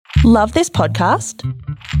Love this podcast?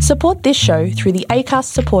 Support this show through the Acast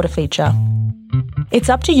supporter feature. It's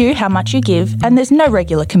up to you how much you give, and there's no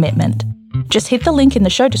regular commitment. Just hit the link in the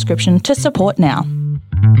show description to support now.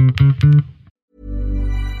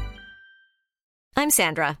 I'm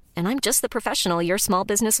Sandra, and I'm just the professional your small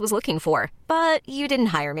business was looking for. But you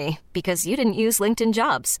didn't hire me because you didn't use LinkedIn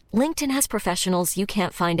Jobs. LinkedIn has professionals you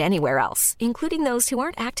can't find anywhere else, including those who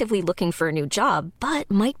aren't actively looking for a new job,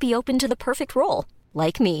 but might be open to the perfect role,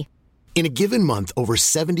 like me. In a given month, over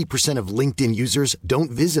 70% of LinkedIn users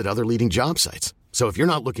don't visit other leading job sites. So if you're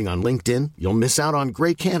not looking on LinkedIn, you'll miss out on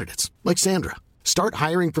great candidates like Sandra. Start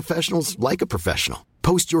hiring professionals like a professional.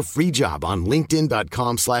 Post your free job on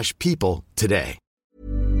linkedin.com/people today.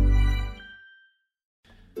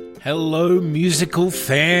 Hello, musical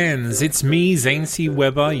fans. It's me, Zane C.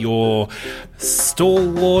 Weber, your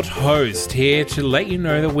stalwart host, here to let you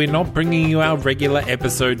know that we're not bringing you our regular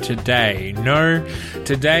episode today. No,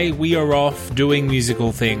 today we are off doing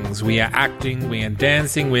musical things. We are acting, we are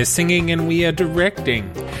dancing, we're singing, and we are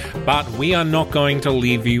directing. But we are not going to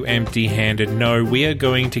leave you empty-handed. No, we are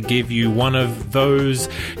going to give you one of those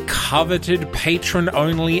coveted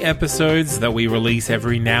patron-only episodes that we release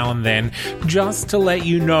every now and then, just to let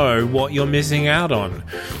you know what you're missing out on.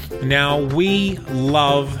 Now, we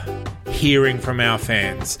love hearing from our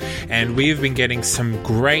fans, and we have been getting some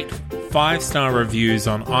great 5-star reviews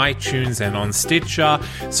on iTunes and on Stitcher,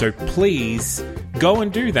 so please go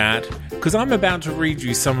and do that, because I'm about to read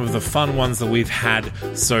you some of the fun ones that we've had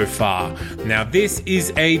so far. Now, this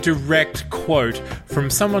is a direct quote from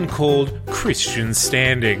someone called Christian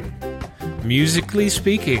Standing. Musically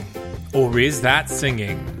speaking, or is that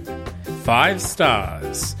singing? 5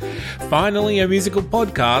 stars. Finally, a musical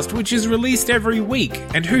podcast which is released every week.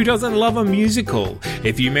 And who doesn't love a musical?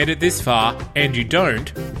 If you made it this far and you don't,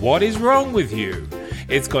 what is wrong with you?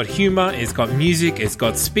 It's got humour, it's got music, it's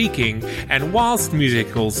got speaking, and whilst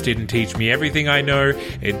musicals didn't teach me everything I know,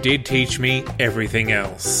 it did teach me everything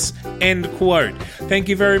else. End quote. Thank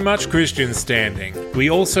you very much, Christian Standing. We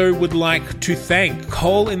also would like to thank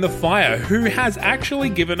Coal in the Fire, who has actually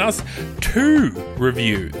given us 2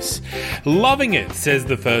 reviews. Loving it, says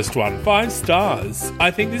the first one. 5 stars.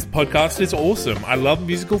 I think this podcast is awesome. I love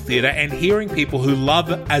musical theatre, and hearing people who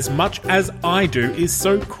love as much as I do is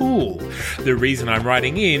so cool. The reason I'm writing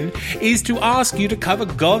in is to ask you to cover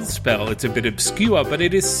Godspell. It's a bit obscure, but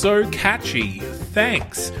it is so catchy.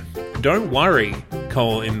 Thanks. Don't worry,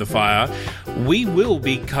 Coal in the Fire. We will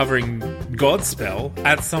be covering Godspell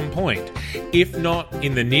at some point. If not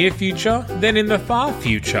in the near future, then in the far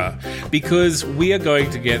future. Because we are going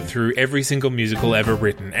to get through every single musical ever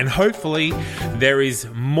written. And hopefully there is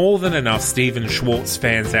more than enough Stephen Schwartz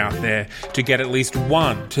fans out there to get at least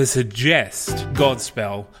one to suggest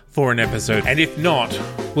Godspell for an episode. And if not,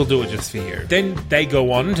 we'll do it just for you. Then they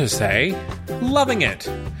go on to say, loving it.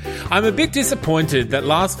 I'm a bit disappointed that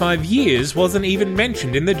Last 5 Years wasn't even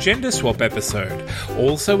mentioned in the gender swap episode.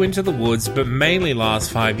 Also Into the Woods, but mainly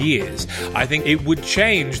Last 5 Years. I think it would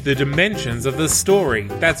change the dimensions of the story.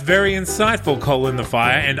 That's very insightful, Coal in the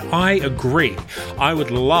Fire, and I agree. I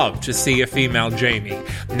would love to see a female Jamie.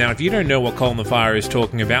 Now, if you don't know what Coal in the Fire is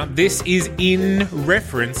talking about, this is in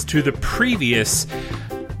reference to the previous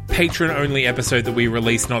patron-only episode that we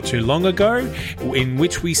released not too long ago, in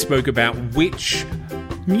which we spoke about which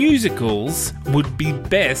musicals would be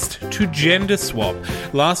best to gender swap.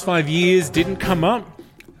 Last 5 Years didn't come up,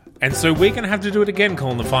 and so we're going to have to do it again,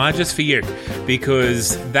 Coal in the Fire, just for you,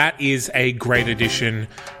 because that is a great addition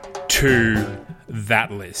to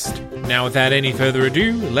that list. Now, without any further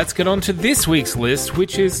ado, let's get on to this week's list,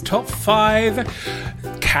 which is top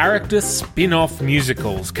 5 character spin-off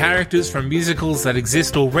musicals. Characters from musicals that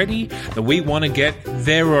exist already that we want to get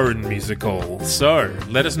their own musical. So,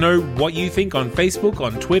 let us know what you think on Facebook,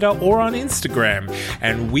 on Twitter, or on Instagram,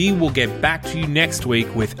 and we will get back to you next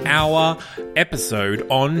week with our episode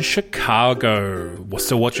on Chicago.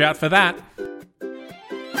 So watch out for that.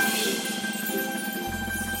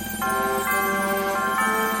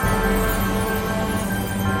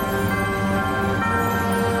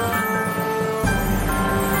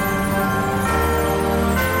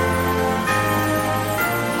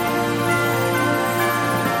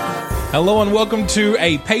 Hello and welcome to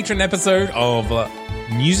a patron episode of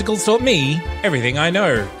Musicals Taught Me Everything I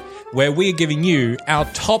Know, where we are giving you our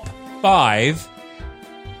top 5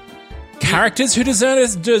 characters who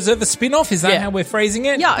deserve a spin-off. Is that how we're phrasing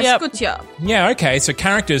it? Yeah, it's good, yeah. Yeah, okay, so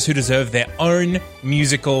characters who deserve their own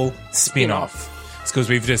musical spin-off. It's because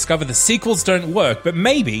we've discovered the sequels don't work, but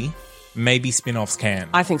maybe spin-offs can.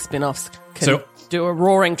 I think spin-offs can do a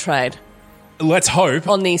roaring trade. Let's hope.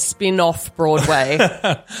 On the spin-off Broadway.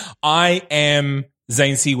 I am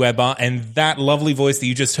Zane C. Weber, and that lovely voice that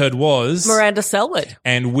you just heard was Miranda Selwood.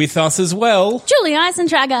 And with us as well, Julie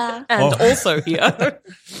Eisentrager. And also here.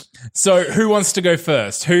 So who wants to go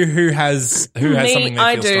first? Who has something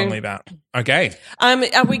they feel strongly about? Okay.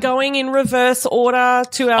 Are we going in reverse order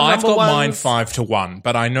to our I've number got ones? mine 5-1,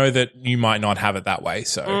 but I know that you might not have it that way.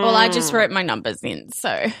 So Well, I just wrote my numbers in,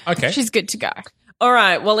 so Okay. she's good to go. All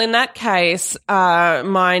right. Well, in that case,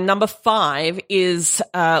 my number 5 is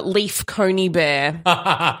Leaf Coney Bear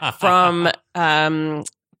from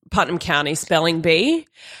Putnam County Spelling Bee.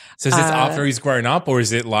 So is this after he's grown up, or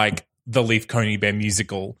is it like the Leaf Coney Bear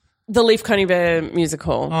musical? The Leaf Coney Bear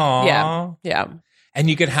musical. Aww. Yeah. And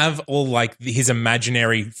you could have all like his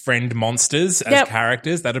imaginary friend monsters as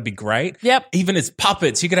characters. That'd be great. Yep. Even as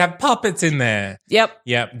puppets. You could have puppets in there. Yep.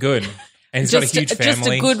 Yep, good. And he's got a huge family. Just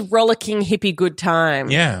a good rollicking hippie good time.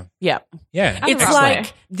 Yeah. Yep. Yeah. It's Excellent.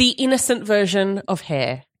 like the innocent version of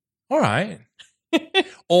Hair. All right.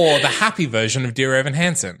 Or the happy version of Dear Evan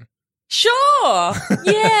Hansen. Sure.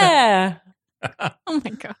 Yeah. Oh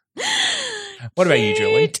my God. What about you,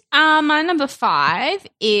 Julie? My number 5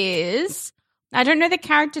 is, I don't know the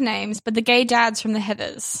character names, but the gay dads from the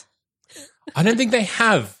Heathers. I don't think they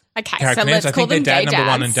have Okay, character so names. let's I call think they're them dad gay number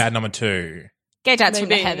 1 dads. and dad number 2. Gay dads from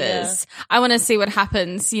the Maybe, Heathers. I want to see what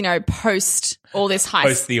happens, post all this hype.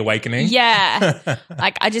 Post the awakening. Yeah.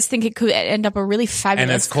 Like, I just think it could end up a really fabulous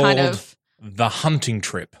And it's called kind of. The Hunting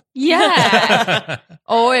Trip. Yeah.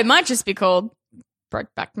 Or it might just be called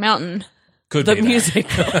Brokeback Mountain. Could The be that.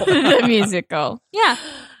 musical. The musical. Yeah.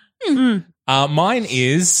 Mine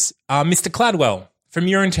is Mr. Cladwell from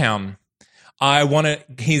Urinetown. I want to.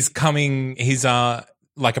 He's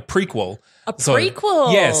like a prequel. A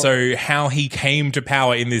prequel? Yeah. So how he came to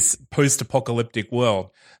power in this post-apocalyptic world.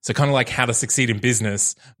 So kind of like How to Succeed in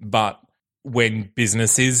Business, but when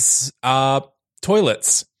business is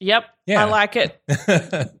toilets. Yep. Yeah. I like it.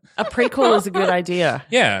 A prequel is a good idea.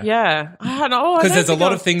 Yeah. Yeah. I don't know. Because there's a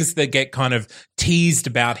lot of things that get kind of teased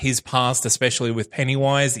about his past, especially with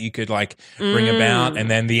Pennywise, that you could like bring about. And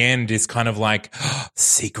then the end is kind of like,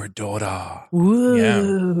 secret daughter. Woo. Yeah.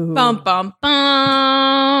 Bum, bum,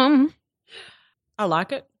 bum. I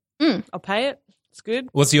like it. I'll pay it. It's good.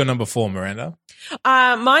 What's your number 4, Miranda?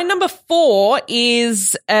 My number 4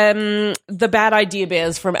 is the Bad Idea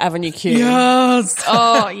Bears from Avenue Q. Yes.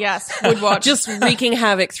 Oh, yes. Would watch. Just wreaking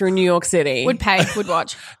havoc through New York City. Would pay. Would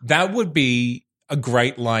watch. That would be a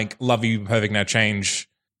great, like, Love You Perfect Now Change.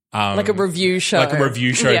 Like a review show. Like a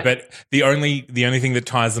review show, Yeah. but the only thing that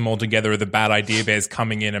ties them all together are the Bad Idea Bears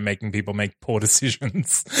coming in and making people make poor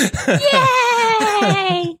decisions. Yay!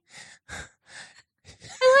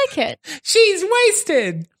 I like it. She's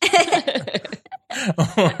wasted.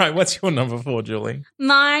 All right, what's your number 4, Julie?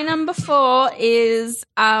 My number 4 is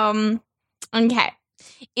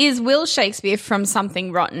is Will Shakespeare from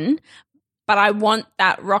Something Rotten, but I want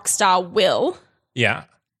that rock star Will Yeah.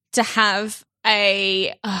 to have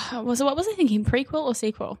a what was I thinking, prequel or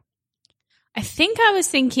sequel? I think I was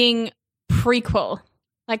thinking prequel,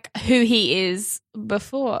 like who he is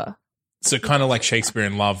before. So kind of like Shakespeare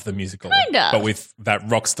in Love, the musical. Kind of. But with that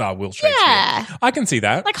rock star Will Shakespeare. Yeah. I can see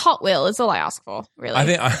that. Like Hot Will is all I ask for, really. I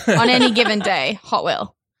think On any given day, Hot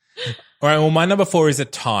Will. All right, well, my number 4 is a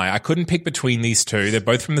tie. I couldn't pick between these two. They're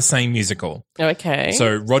both from the same musical. Okay.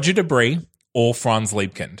 So Roger Debris or Franz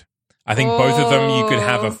Liebkind. I think both of them you could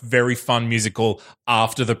have a very fun musical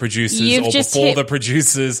after the producers You've or just before hit- the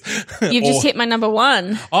producers. You've just hit my number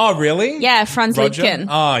 1. Oh, really? Yeah, Franz Roger? Liebkind.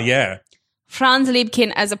 Oh, yeah. Franz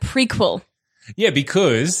Liebkind as a prequel. Yeah,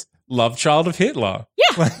 because Love Child of Hitler.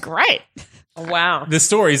 Yeah, great. wow. The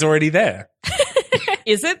story's already there.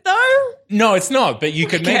 Is it though? No, it's not, but you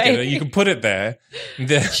can make Okay. it. You can put it there.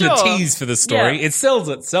 The Sure. tease for the story. Yeah. It sells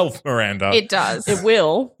itself, Miranda. It does. It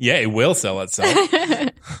will. Yeah, it will sell itself.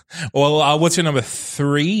 Well, what's your number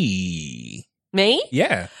 3? Me?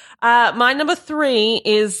 Yeah. My number 3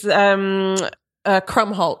 is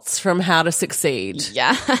Krumholtz from How to Succeed.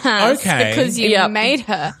 Yeah. Okay. Because you Yep. made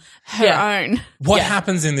her Yeah. own. What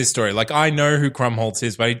happens in this story? Like, I know who Krumholtz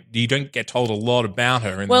is, but you don't get told a lot about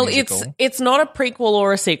her in Well, the musical. it's not a prequel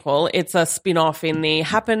or a sequel. It's a spin-off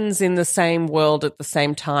happens in the same world at the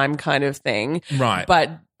same time kind of thing. Right.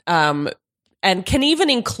 But and can even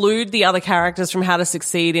include the other characters from How to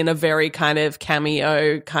Succeed in a very kind of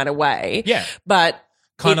cameo kind of way. Yeah. But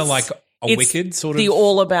Kind of it's- like a it's Wicked sort the of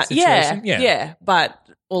all about situation? yeah, but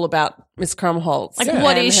all about Miss Krumholtz. Like,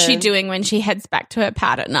 what and is she her- doing when she heads back to her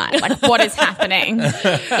pad at night? Like, what is happening?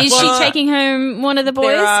 Is she taking home one of the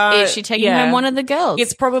boys? Is she taking home one of the girls?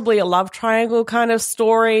 It's probably a love triangle kind of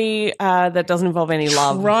story that doesn't involve any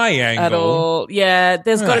love Triangle. at all. Yeah,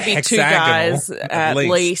 there's got to be two Hexagonal, guys, at at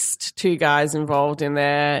least. least two guys involved in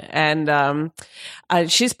there. And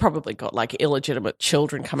she's probably got like illegitimate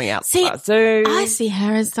children coming out. See, so I see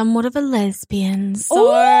her as somewhat of a lesbian. So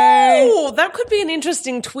oh, that could be an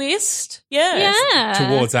interesting twist. Yes. yeah,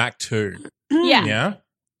 Towards Act 2. yeah, Yeah?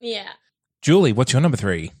 yeah. Julie, what's your number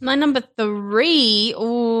 3? My number 3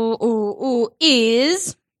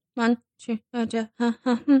 is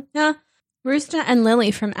Rooster and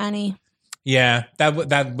Lily from Annie. Yeah,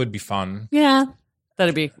 that would be fun. Yeah.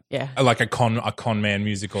 That'd be, yeah. Like a con man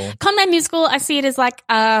musical. Con Man musical, I see it as like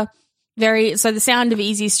the sound of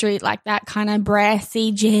Easy Street, like that kind of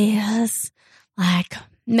brassy jazz, like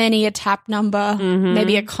many a tap number,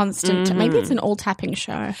 maybe a constant, maybe it's an all tapping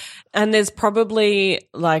show. And there's probably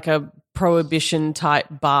like a prohibition type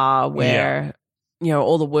bar where, you know,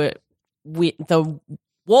 all the the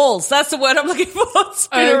walls, that's the word I'm looking for,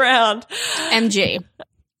 spin around. MG.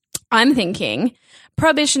 I'm thinking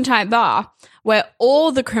prohibition type bar where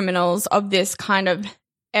all the criminals of this kind of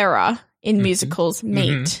era in musicals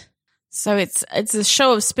meet. So it's a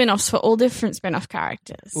show of spin-offs for all different spin-off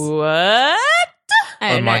characters. What? I Oh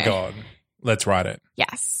don't my know. God. Let's write it.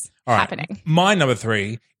 Yes. All right. Happening. My number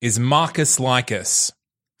 3 is Marcus Lycus,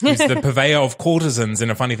 who's the purveyor of courtesans in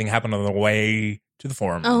A Funny Thing Happened on the Way to the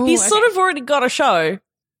Forum. Oh, He's okay. sort of already got a show.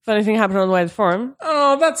 If anything happened on the way to the forum.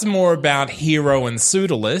 Oh, that's more about Hero and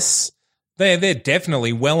Pseudolus. They're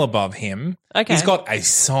definitely well above him. Okay. He's got a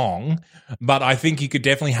song, but I think you could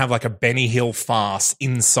definitely have like a Benny Hill farce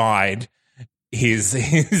inside his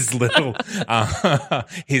little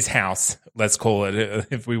his house. Let's call it,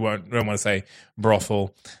 if we don't want to say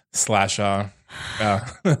brothel / slave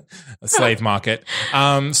market.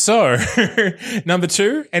 So number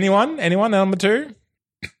 2, anyone number 2?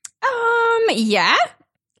 Yeah.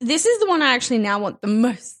 This is the one I actually now want the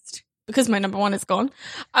most because my number 1 is gone.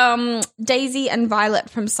 Daisy and Violet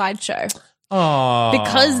from Sideshow. Oh,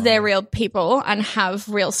 Because they're real people and have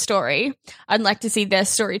real story, I'd like to see their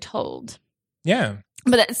story told. yeah.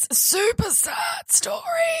 But it's a super sad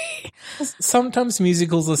story. Sometimes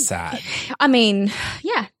musicals are sad. I mean,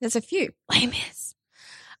 yeah, there's a few. Les Mis.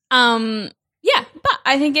 Yeah, but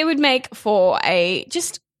I think it would make for a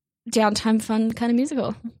just downtime fun kind of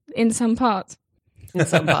musical in some parts. In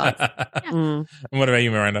some parts. And what about you,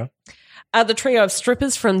 Miranda? The trio of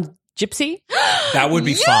strippers from Gypsy. That would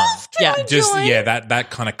be fun. Yeah. Just that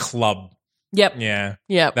kind of club. Yep. Yeah,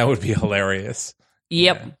 Yep. that would be hilarious.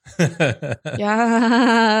 Yep.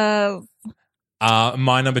 Yeah.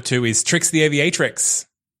 My number 2 is Trix the Aviatrix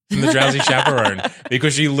from The Drowsy Chaperone,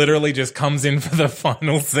 because she literally just comes in for the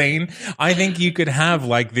final scene. I think you could have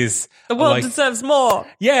like this. The world like, deserves more.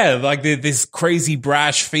 yeah, like this crazy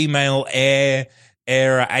brash female air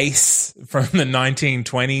ace from the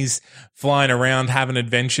 1920s flying around, having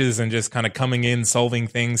adventures and just kind of coming in, solving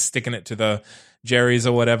things, sticking it to the Jerry's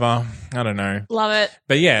or whatever. I don't know. Love it.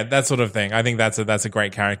 But yeah, that sort of thing. I think that's a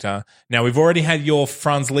great character. Now, we've already had your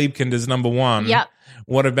Franz Liebkind as number 1. Yep.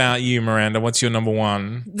 What about you, Miranda? What's your number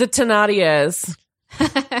 1? The Thenardiers.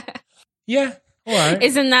 Yeah, all right.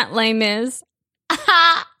 Isn't that Les Mis?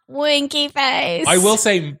 Winky face. I will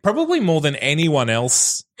say probably more than anyone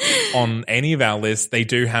else on any of our lists, they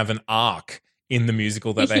do have an arc in the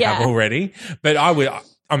musical that they have Yeah. already. But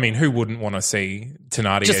I mean, who wouldn't want to see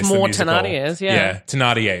Thenardiers? Just the more musical? Thenardiers, yeah. Yeah,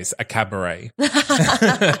 Thenardiers, a cabaret.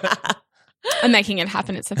 I'm making it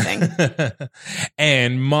happen. It's a thing.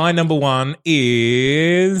 And my number 1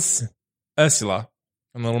 is Ursula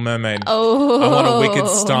from Little Mermaid. Oh. I want a Wicked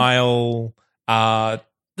style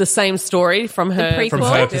The same story from her prequel? from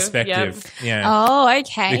her perspective. perspective. Yeah. Oh,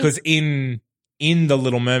 okay. Because in The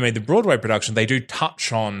Little Mermaid, the Broadway production, they do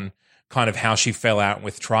touch on kind of how she fell out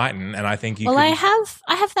with Triton, and I think you well, could...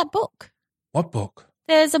 I have that book. What book?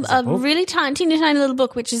 There's a book? really teeny tiny little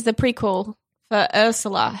book, which is the prequel for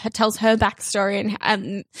Ursula. It tells her backstory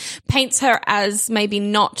and paints her as maybe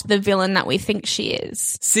not the villain that we think she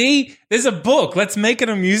is. See? There's a book. Let's make it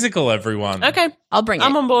a musical, everyone. Okay. I'll bring it.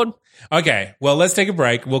 I'm on board. Okay, well, let's take a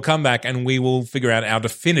break. We'll come back and we will figure out our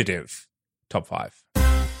definitive top 5.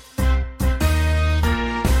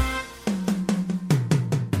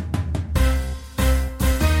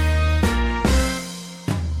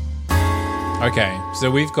 Okay,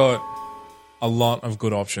 so we've got a lot of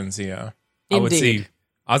good options here. Indeed.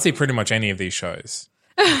 I'd see pretty much any of these shows.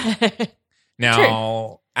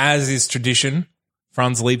 Now, as is tradition,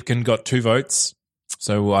 Franz Liebkind got 2 votes,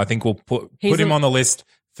 so I think we'll put He's him a- on the list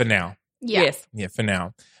for now. Yeah. Yes. Yeah, for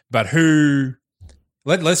now. But who?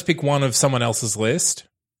 Let's pick one of someone else's list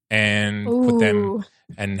and put them Ooh.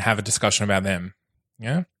 and have a discussion about them.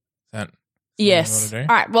 Yeah. Is that something Yes. you wanna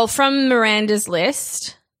All right. Well, from Miranda's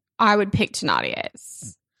list, I would pick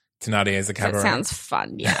Thenardier's. do? Tenardier the cabaret. That sounds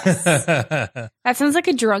fun. Yes. That sounds like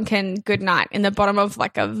a drunken good night in the bottom of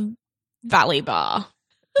like a valley bar.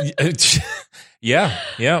 Yeah.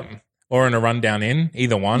 Or in a rundown inn,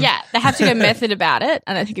 either one. Yeah, they have to go method about it,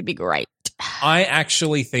 and I think it'd be great. I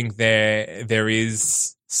actually think there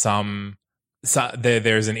is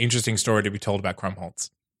there's an interesting story to be told about Krumholtz,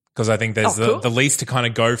 because I think there's cool. the least to kind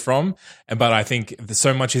of go from, but I think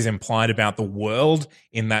so much is implied about the world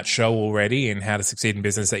in that show already and how to succeed in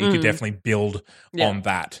business that you could definitely build on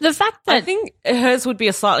that. The fact that I think hers would be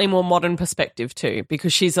a slightly more modern perspective too,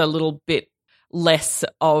 because she's a little bit less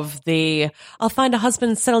of the I'll find a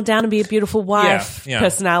husband, settle down and be a beautiful wife Yeah.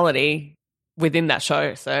 personality within that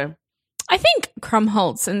show. So I think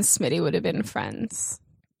Krumholtz and Smitty would have been friends.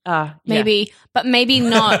 yeah. Maybe, but maybe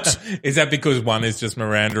not. Is that because one is just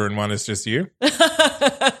Miranda and one is just you?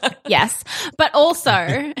 Yes. But also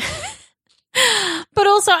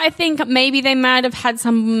I think maybe they might have had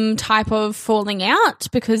some type of falling out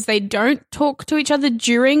because they don't talk to each other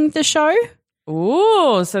during the show,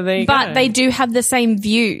 Ooh, so there you go. but they do have the same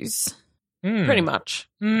views. pretty much.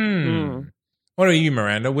 What are you,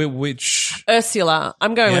 Miranda? Which Ursula.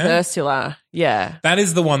 I'm going with Yeah? Ursula. Yeah. that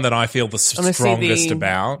is the one that I feel the Honestly, strongest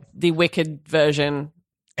about. The Wicked version.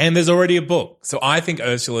 And there's already a book. So I think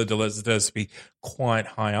Ursula deserves to be quite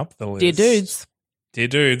high up the list. Dear dudes. Dear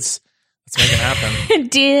dudes. Let's make it happen.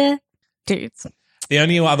 Dear dudes. The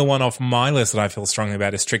only other one off my list that I feel strongly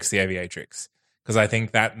about is Trix the Aviatrix, because I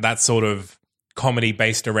think that sort of comedy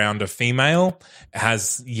based around a female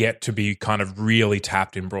has yet to be kind of really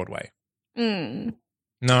tapped in Broadway. No,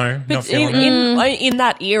 not But feeling it. in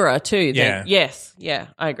that era too. Yeah. Then, yes. Yeah,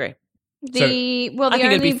 I agree. The I think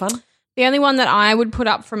it'd be fun. The only one that I would put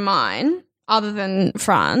up from mine, other than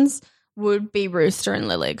Franz, would be Rooster and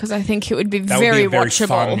Lily, because I think it would be That very would be a very watchable.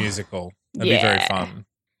 fun musical. That'd be very Yeah. fun.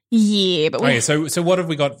 Yeah, but Okay, so what have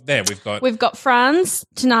we got there? we've got Franz,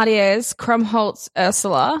 Thenardier's, Krumholtz,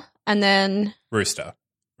 Ursula, and then Rooster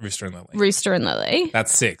and Lily. Rooster and Lily.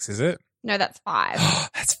 That's 6, is it? No, that's 5.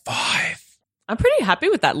 That's 5. I'm pretty happy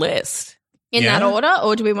with that list. In Yeah? that order,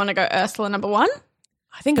 or do we want to go Ursula number 1?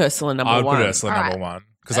 I think Ursula number I would one. put Ursula All number right. 1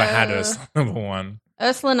 because I had Ursula number 1.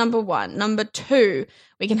 Ursula number 1. Number 2,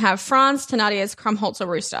 we can have Franz, Thenardier's, Krumholtz, or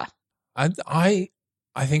Rooster. I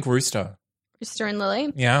think Rooster. Rooster and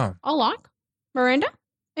Lily. Yeah. I like. Miranda?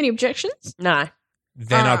 Any objections? No.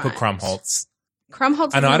 Then I put Alright. Krumholtz.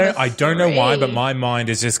 Krumholtz. And is I don't know why, but number 3. my mind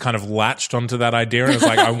is just kind of latched onto that idea, and it's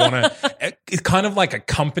like I want to. It's kind of like a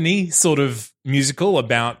company sort of musical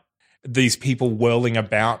about these people whirling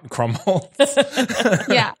about Krumholtz.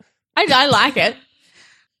 Yeah, I like it.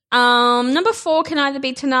 Number 4 can either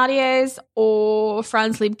be Thenardier's or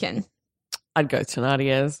Franz Liebken. I'd go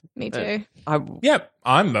Thenardier's. Me too. Yep,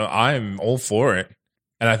 I'm all for it,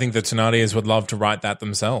 and I think the Thenardiers would love to write that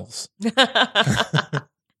themselves.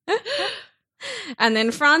 And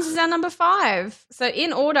then Franz is our number 5. So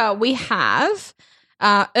in order, we have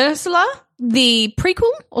Ursula, the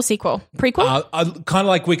prequel or sequel? Prequel. Kind of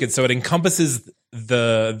like Wicked, so it encompasses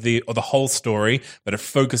the whole story, but it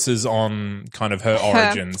focuses on kind of her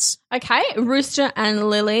origins. Okay, Rooster and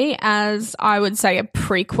Lily as, I would say, a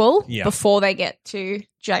prequel Yeah. before they get to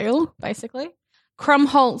jail, basically.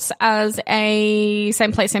 Krumholtz as a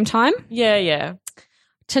same place, same time. Yeah.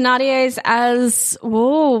 Thenardier's as,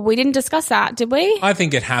 whoa, we didn't discuss that, did we? I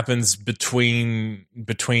think it happens between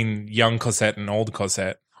young Cosette and old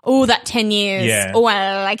Cosette. Oh, that 10 years. Yeah. Oh,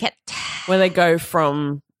 I like it. Where they go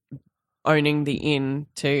from owning the inn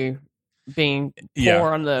to being poor Yeah.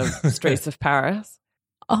 on the streets of Paris.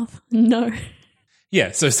 Oh, no.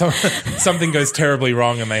 Yeah, so something goes terribly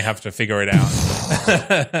wrong and they have to figure it out.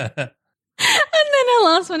 And then our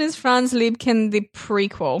last one is Franz Liebken, the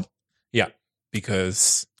prequel. Yeah,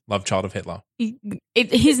 because love child of Hitler.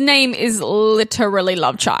 His name is literally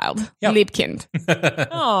Love Child. Yep. Liebkind.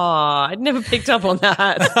 Oh, I'd never picked up on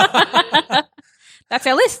that. That's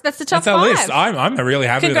our list. That's the top That's our 5. list. I'm really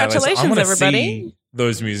happy with that list. I Congratulations, want to everybody. see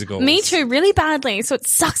those musicals. Me too, really badly. So it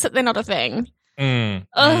sucks that they're not a thing.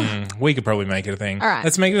 We could probably make it a thing. All right.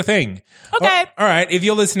 Let's make it a thing. Okay. All right. If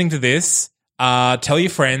you're listening to this, tell your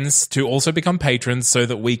friends to also become patrons so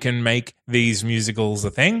that we can make these musicals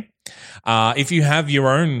a thing. If you have your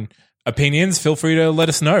own opinions, feel free to let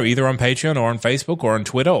us know either on Patreon or on Facebook or on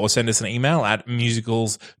Twitter, or send us an email at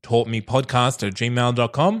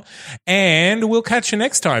musicalstaughtmepodcast@gmail.com. And we'll catch you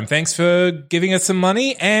next time. Thanks for giving us some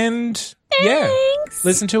money, and Yeah.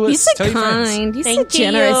 Listen to us. You're so Tell your friends. kind. You're so Thank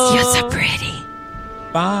generous. you. You're so pretty.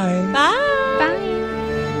 Bye. Bye. Bye.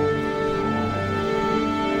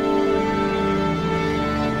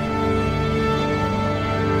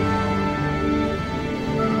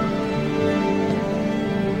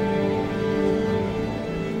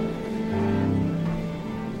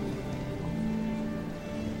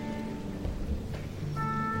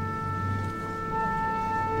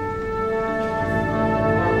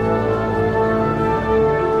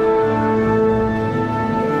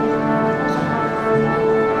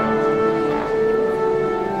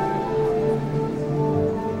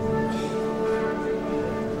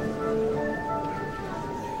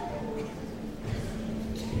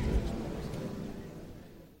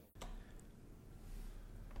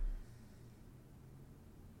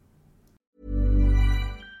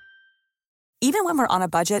 Even when we're on a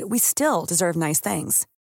budget, we still deserve nice things.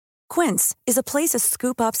 Quince is a place to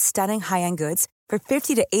scoop up stunning high-end goods for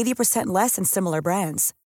 50 to 80% less than similar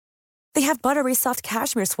brands. They have buttery soft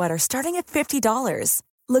cashmere sweaters starting at $50,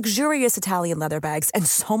 luxurious Italian leather bags, and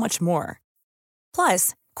so much more.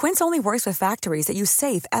 Plus, Quince only works with factories that use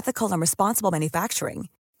safe, ethical, and responsible manufacturing.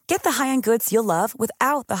 Get the high-end goods you'll love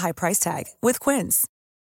without the high price tag with Quince.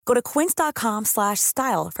 Go to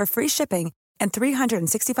quince.com/style for free shipping and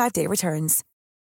 365-day returns.